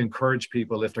really encourage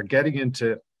people, if they're getting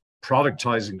into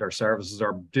productizing their services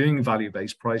or doing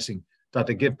value-based pricing, that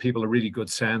they give people a really good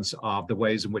sense of the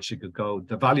ways in which you could go.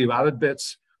 The value-added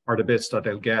bits are the bits that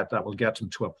they'll get that will get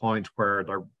them to a point where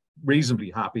they're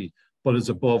reasonably happy, but is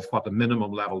above what the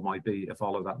minimum level might be, if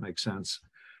all of that makes sense.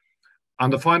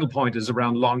 And the final point is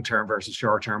around long-term versus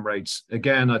short-term rates.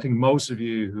 Again, I think most of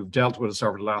you who've dealt with us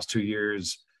over the last 2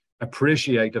 years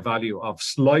appreciate the value of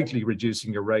slightly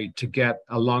reducing your rate to get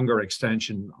a longer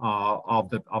extension of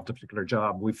the particular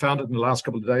job. We found it in the last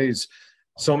couple of days.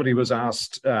 Somebody was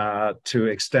asked to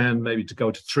extend, maybe to go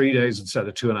to 3 days instead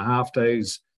of 2.5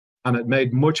 days. And it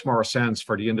made much more sense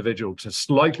for the individual to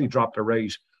slightly drop the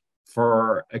rate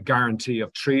for a guarantee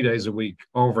of 3 days a week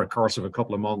over a course of a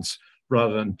couple of months,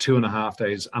 rather than 2.5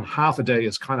 days. And half a day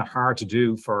is kind of hard to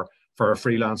do for a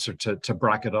freelancer to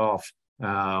bracket off,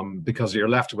 because you're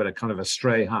left with a kind of a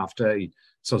stray half day.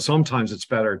 So sometimes it's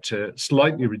better to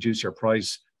slightly reduce your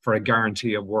price for a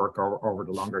guarantee of work over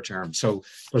the longer term. So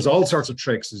there's all sorts of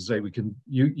tricks, as I say,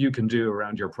 you can do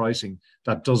around your pricing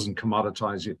that doesn't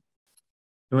commoditize you.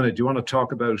 Do you want to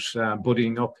talk about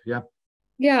buddying up? Yeah.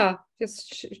 Yeah,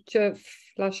 just to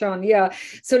flash on. Yeah.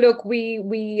 So look,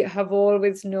 we have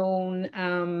always known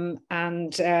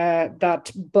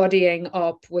that buddying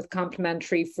up with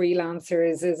complementary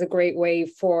freelancers is a great way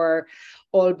for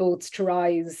all boats to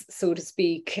rise, so to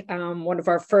speak. One of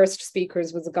our first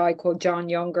speakers was a guy called John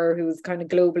Younger, who's kind of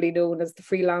globally known as the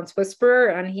freelance whisperer,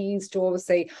 and he used to always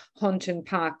say hunt in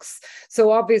packs.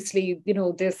 So obviously, you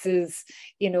know, this is,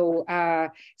 you know,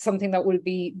 something that will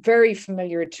be very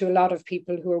familiar to a lot of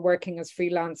people who are working as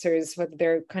freelancers, whether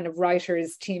they're kind of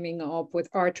writers teaming up with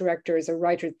art directors or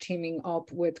writers teaming up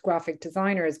with graphic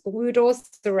designers. But we would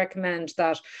also recommend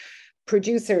that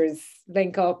producers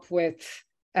link up with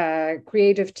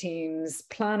creative teams,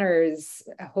 planners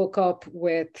hook up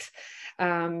with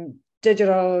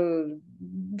digital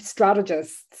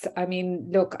strategists. I mean,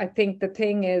 look, I think the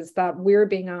thing is that we're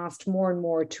being asked more and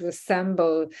more to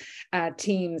assemble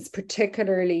teams,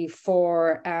 particularly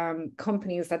for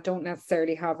companies that don't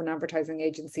necessarily have an advertising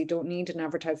agency, don't need an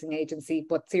advertising agency,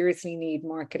 but seriously need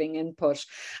marketing input.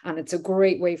 And it's a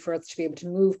great way for us to be able to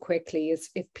move quickly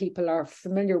is if people are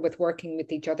familiar with working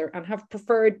with each other and have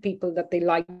preferred people that they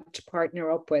like to partner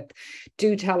up with.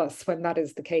 Do tell us when that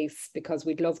is the case, because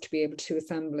we'd love to be able to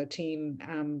assemble a team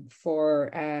for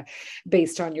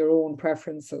based on your own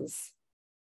preferences.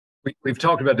 We've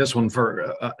talked about this one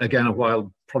for, again, a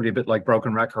while, probably a bit like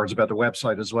broken records about the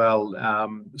website as well.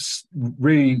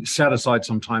 Really set aside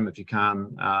some time if you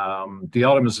can. The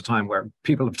autumn is a time where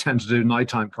people tend to do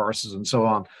nighttime courses and so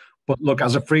on. But look,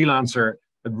 as a freelancer,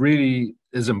 it really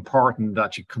is important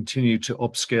that you continue to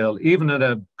upskill, even in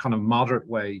a kind of moderate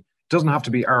way. It doesn't have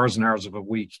to be hours and hours of a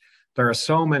week. There are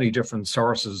so many different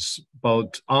sources,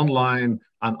 both online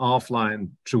and offline,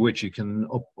 through which you can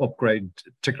upgrade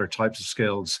particular types of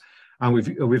skills. And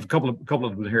we've a couple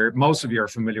of them here. Most of you are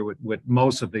familiar with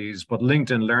most of these, but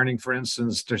LinkedIn Learning, for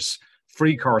instance, there's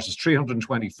free courses,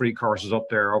 320 free courses up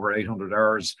there, over 800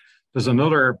 hours. There's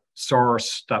another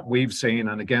source that we've seen,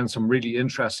 and again, some really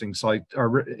interesting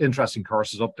interesting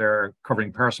courses up there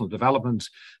covering personal development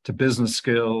to business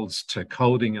skills to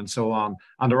coding and so on,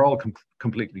 and they're all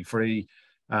completely free.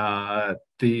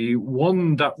 The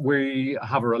one that we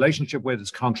have a relationship with is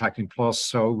Contracting Plus.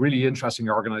 So really interesting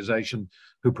organization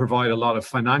who provide a lot of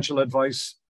financial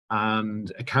advice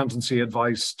and accountancy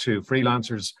advice to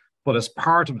freelancers. But as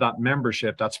part of that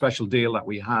membership, that special deal that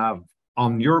we have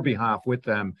on your behalf with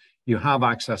them, you have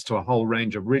access to a whole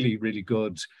range of really, really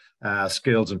good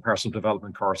skills and personal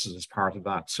development courses as part of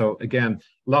that. So again,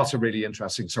 lots of really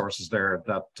interesting sources there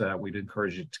that we'd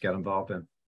encourage you to get involved in.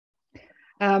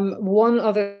 One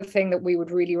other thing that we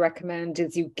would really recommend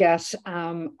is you get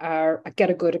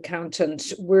a good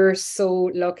accountant. We're so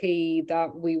lucky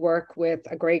that we work with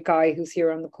a great guy who's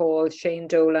here on the call, Shane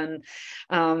Dolan,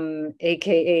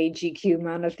 aka GQ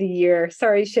Man of the Year.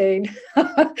 Sorry, Shane.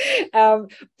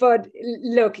 But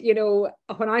look, you know,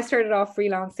 when I started off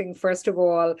freelancing, first of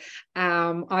all,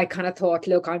 I kind of thought,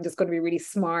 look, I'm just going to be really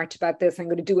smart about this. I'm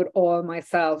going to do it all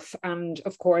myself. And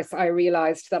of course, I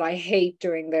realized that I hate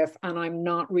doing this and I'm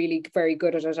not really very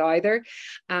good at it either.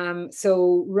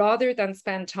 So rather than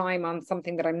spend time on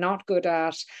something that I'm not good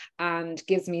at and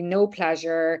gives me no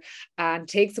pleasure and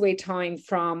takes away time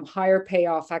from higher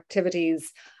payoff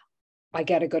activities, I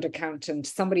get a good accountant,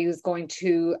 somebody who's going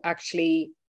to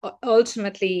actually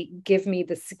ultimately give me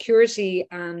the security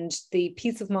and the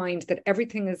peace of mind that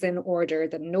everything is in order,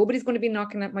 that nobody's going to be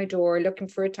knocking at my door looking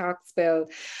for a tax bill,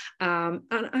 and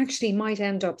actually might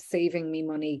end up saving me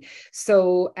money.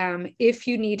 So if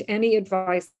you need any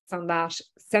advice on that,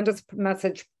 send us a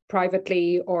message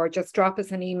privately or just drop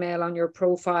us an email on your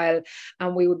profile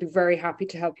and we would be very happy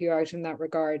to help you out in that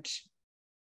regard.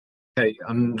 Okay,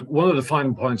 and one of the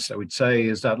final points I would say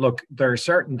is that, look, there are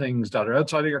certain things that are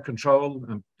outside of your control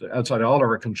and outside of all of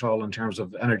our control in terms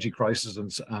of energy crisis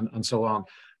and so on.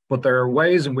 But there are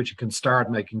ways in which you can start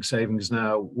making savings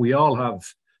now. We all have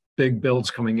big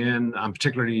bills coming in, and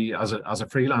particularly as a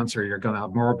freelancer, you're going to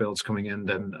have more bills coming in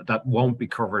than that won't be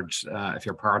covered if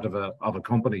you're part of a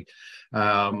company.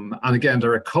 And again,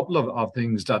 there are a couple of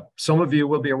things that some of you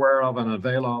will be aware of and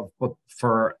avail of, but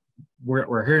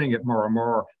we're hearing it more and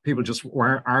more. People just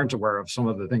aren't aware of some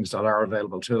of the things that are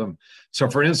available to them. So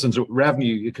for instance, with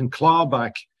revenue, you can claw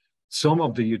back some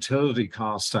of the utility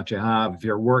costs that you have if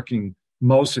you're working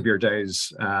most of your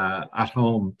days at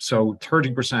home. So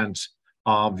 30%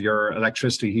 of your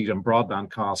electricity, heat and broadband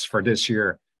costs for this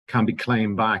year can be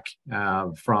claimed back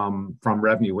from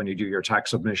revenue when you do your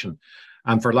tax submission.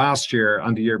 And for last year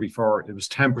and the year before, it was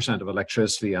 10% of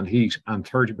electricity and heat and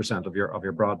 30% of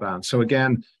your broadband. So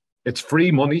again, it's free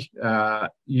money. If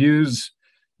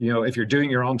you're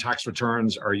doing your own tax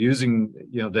returns or using,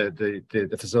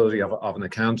 the facility of an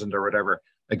accountant or whatever,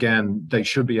 again, they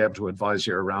should be able to advise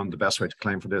you around the best way to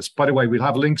claim for this. By the way, we'll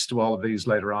have links to all of these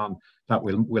later on that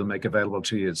we'll make available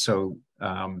to you. So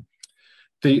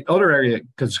the other area,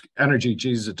 because energy,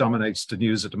 Jesus, it dominates the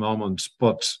news at the moment,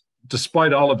 but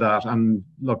despite all of that, and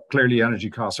look, clearly energy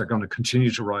costs are going to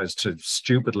continue to rise to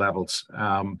stupid levels.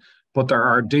 But there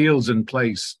are deals in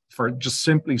place for just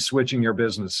simply switching your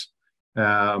business.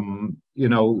 39%,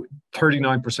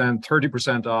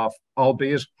 30% off,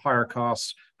 albeit higher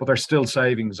costs, but there's still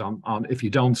savings on if you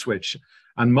don't switch.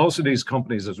 And most of these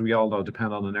companies, as we all know,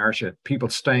 depend on inertia, people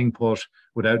staying put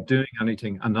without doing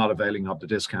anything and not availing of the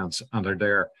discounts, and they're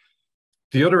there.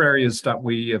 The other areas that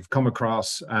we have come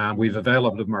across, and we've availed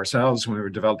of them ourselves when we were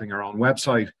developing our own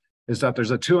website, is that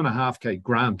there's a 2.5K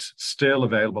grant still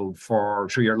available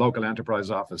through your local enterprise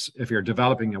office if you're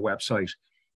developing a website.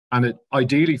 And it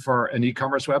ideally for an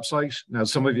e-commerce website. Now,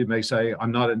 some of you may say,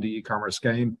 I'm not in the e-commerce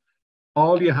game.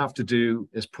 All you have to do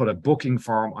is put a booking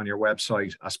form on your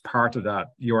website. As part of that,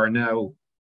 you are now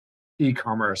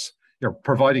e-commerce. You're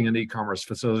providing an e-commerce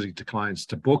facility to clients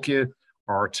to book you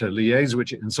or to liaise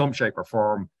with you in some shape or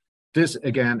form. This,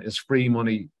 again, is free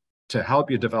money to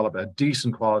help you develop a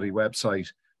decent quality website.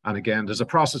 And again, there's a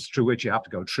process through which you have to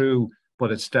go through,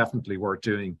 but it's definitely worth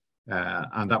doing.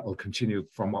 And that will continue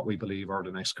from what we believe over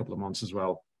the next couple of months as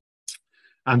well.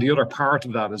 And the other part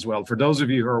of that as well, for those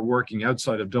of you who are working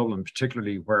outside of Dublin,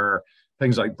 particularly where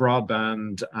things like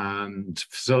broadband and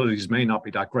facilities may not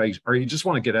be that great, or you just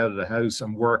want to get out of the house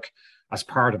and work as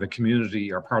part of a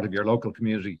community or part of your local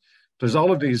community, there's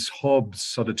all of these hubs,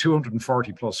 so the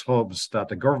 240 plus hubs that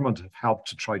the government have helped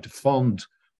to try to fund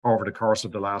over the course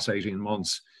of the last 18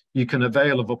 months. You can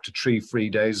avail of up to 3 free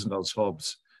days in those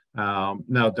hubs.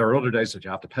 Now, there are other days that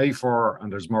you have to pay for,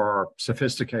 and there's more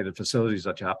sophisticated facilities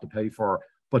that you have to pay for.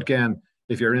 But again,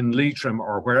 if you're in Leitrim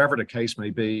or wherever the case may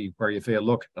be, where you feel,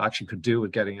 look, I actually could do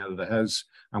with getting out of the house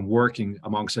and working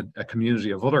amongst a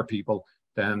community of other people,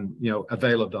 then,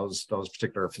 avail of those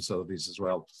particular facilities as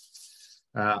well.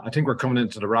 I think we're coming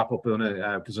into the wrap up,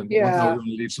 Una, because I want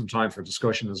to leave some time for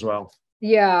discussion as well.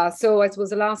 Yeah, so I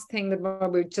suppose the last thing that I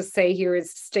would just say here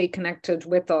is stay connected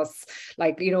with us.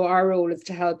 Like, you know, our role is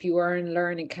to help you earn,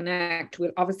 learn, and connect. We'll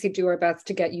obviously do our best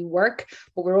to get you work,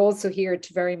 but we're also here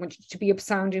to very much to be a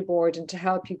sounding board and to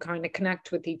help you kind of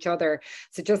connect with each other.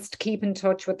 So just keep in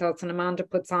touch with us. And Amanda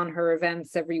puts on her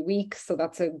events every week. So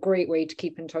that's a great way to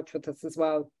keep in touch with us as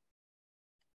well.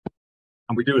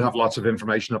 And we do have lots of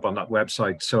information up on that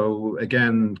website. So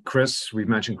again, Chris, we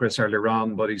mentioned Chris earlier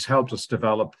on, but he's helped us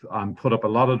develop and put up a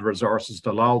lot of the resources,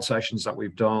 the LOL sessions that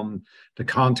we've done, the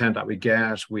content that we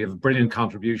get. We have brilliant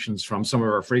contributions from some of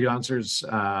our freelancers.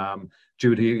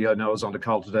 Judy, I know, is on the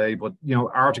call today, but you know,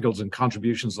 articles and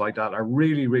contributions like that are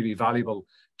really, really valuable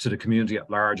to the community at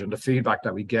large. And the feedback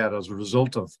that we get as a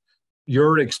result of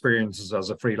your experiences as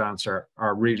a freelancer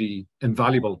are really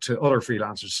invaluable to other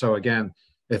freelancers. So again,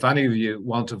 if any of you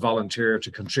want to volunteer to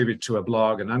contribute to a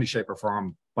blog in any shape or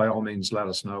form, by all means, let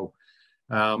us know.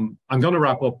 I'm going to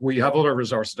wrap up. We have other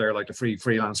resources there, like the free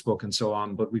freelance book and so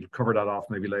on, but we'll cover that off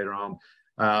maybe later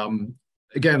on.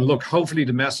 Again, look, hopefully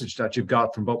the message that you've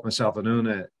got from both myself and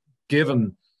Una,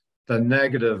 given the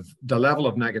level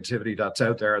of negativity that's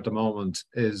out there at the moment,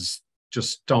 is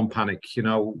just don't panic. You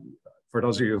know, for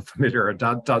those of you familiar,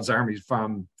 Dad's Army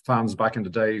fans back in the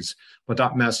days, but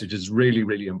that message is really,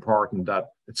 really important, that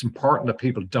it's important that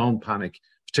people don't panic,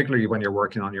 particularly when you're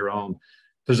working on your own.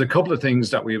 There's a couple of things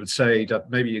that we would say that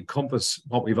maybe encompass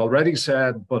what we've already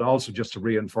said, but also just to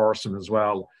reinforce them as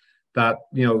well, that,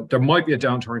 you know, there might be a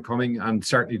downturn coming, and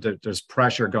certainly there's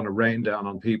pressure going to rain down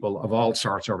on people of all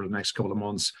sorts over the next couple of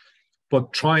months.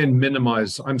 But try and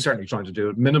minimize, I'm certainly trying to do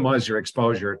it, minimize your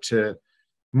exposure to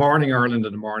morning Ireland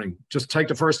in the morning. Just take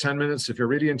the first 10 minutes. If you're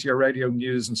really into your radio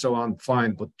news and so on,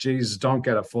 fine. But geez, don't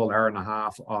get a full hour and a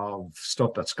half of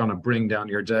stuff that's going to bring down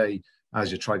your day as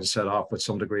you try to set off with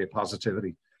some degree of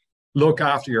positivity. Look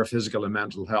after your physical and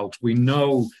mental health. We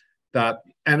know that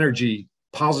energy,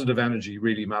 positive energy,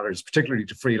 really matters, particularly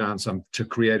to freelance and to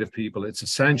creative people. It's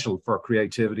essential for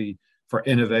creativity, for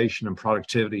innovation and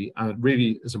productivity. And it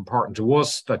really is important to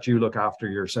us that you look after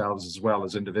yourselves as well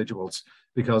as individuals,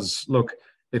 because look,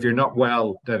 if you're not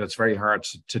well, then it's very hard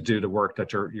to do the work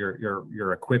that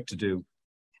you're equipped to do.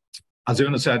 As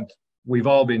Una said, we've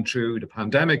all been through the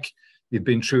pandemic. You've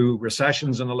been through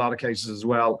recessions in a lot of cases as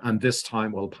well, and this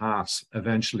time will pass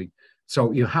eventually.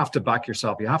 So you have to back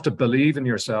yourself. You have to believe in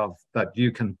yourself that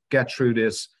you can get through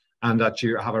this, and that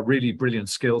you have a really brilliant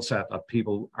skill set that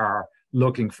people are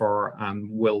looking for and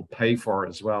will pay for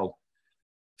as well.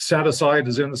 Set aside,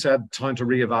 as Una said, time to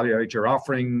reevaluate your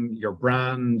offering, your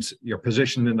brand, your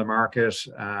position in the market,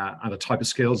 and the type of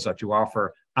skills that you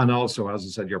offer. And also, as I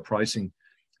said, your pricing,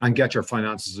 and get your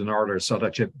finances in order so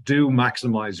that you do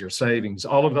maximize your savings.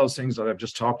 All of those things that I've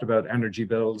just talked about, energy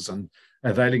bills and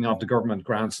availing of the government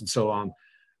grants and so on,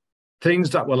 things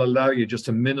that will allow you just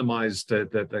to minimize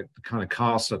the kind of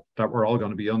costs that we're all going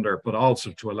to be under, but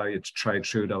also to allow you to trade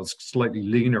through those slightly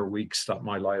leaner weeks that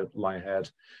might lie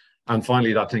ahead. And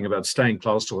finally, that thing about staying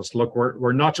close to us. Look,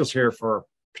 we're not just here for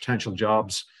potential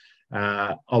jobs,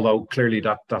 although clearly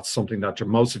that's something that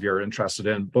most of you are interested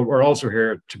in, but we're also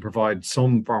here to provide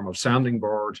some form of sounding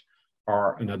board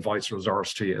or an advice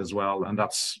resource to you as well. And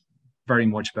that's very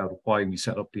much about why we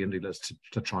set up the Indie List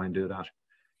to try and do that.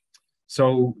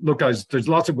 So look, guys, there's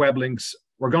lots of web links.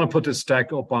 We're going to put this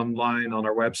deck up online on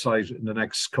our website in the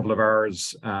next couple of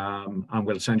hours, and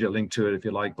we'll send you a link to it if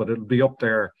you like, but it'll be up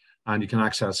there, and you can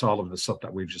access all of the stuff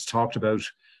that we've just talked about.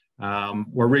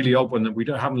 We're really open, and we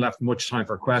haven't left much time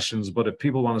for questions, but if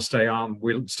people want to stay on,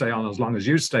 we'll stay on as long as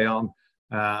you stay on.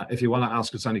 If you want to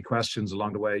ask us any questions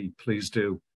along the way, please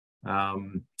do.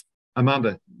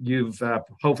 Amanda, you've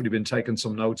hopefully been taking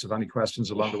some notes of any questions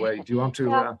along the way. Do you want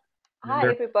to? Hi,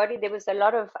 everybody. There was a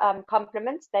lot of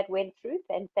compliments that went through,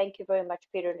 and thank you very much,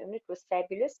 Peter and Una. It was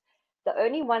fabulous. The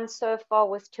only one so far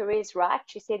was Therese Wright.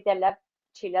 She said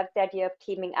she loved the idea of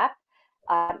teaming up.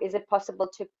 Is it possible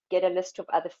to get a list of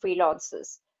other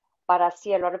freelancers? But I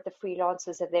see a lot of the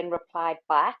freelancers have then replied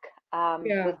back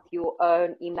with your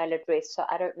own email address. So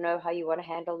I don't know how you want to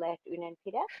handle that, Una and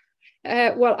Peter.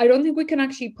 Well, I don't think we can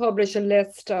actually publish a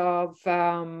list of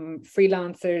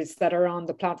freelancers that are on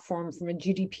the platform from a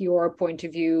GDPR point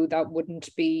of view. That wouldn't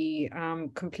be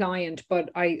compliant. But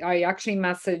I actually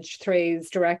messaged Therese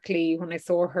directly when I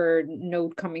saw her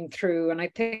note coming through. And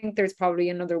I think there's probably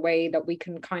another way that we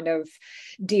can kind of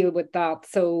deal with that.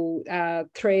 So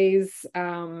Therese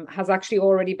has actually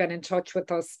already been in touch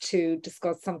with us to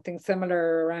discuss something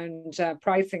similar around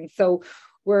pricing. So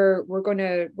we're going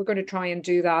to try and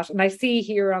do that. And I see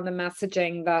here on the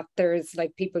messaging that there's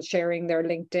like people sharing their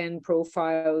LinkedIn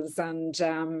profiles and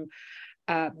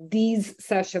These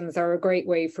sessions are a great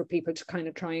way for people to kind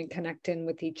of try and connect in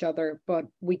with each other, but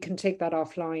we can take that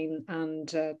offline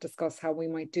and discuss how we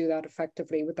might do that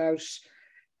effectively without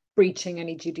breaching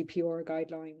any GDPR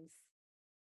guidelines.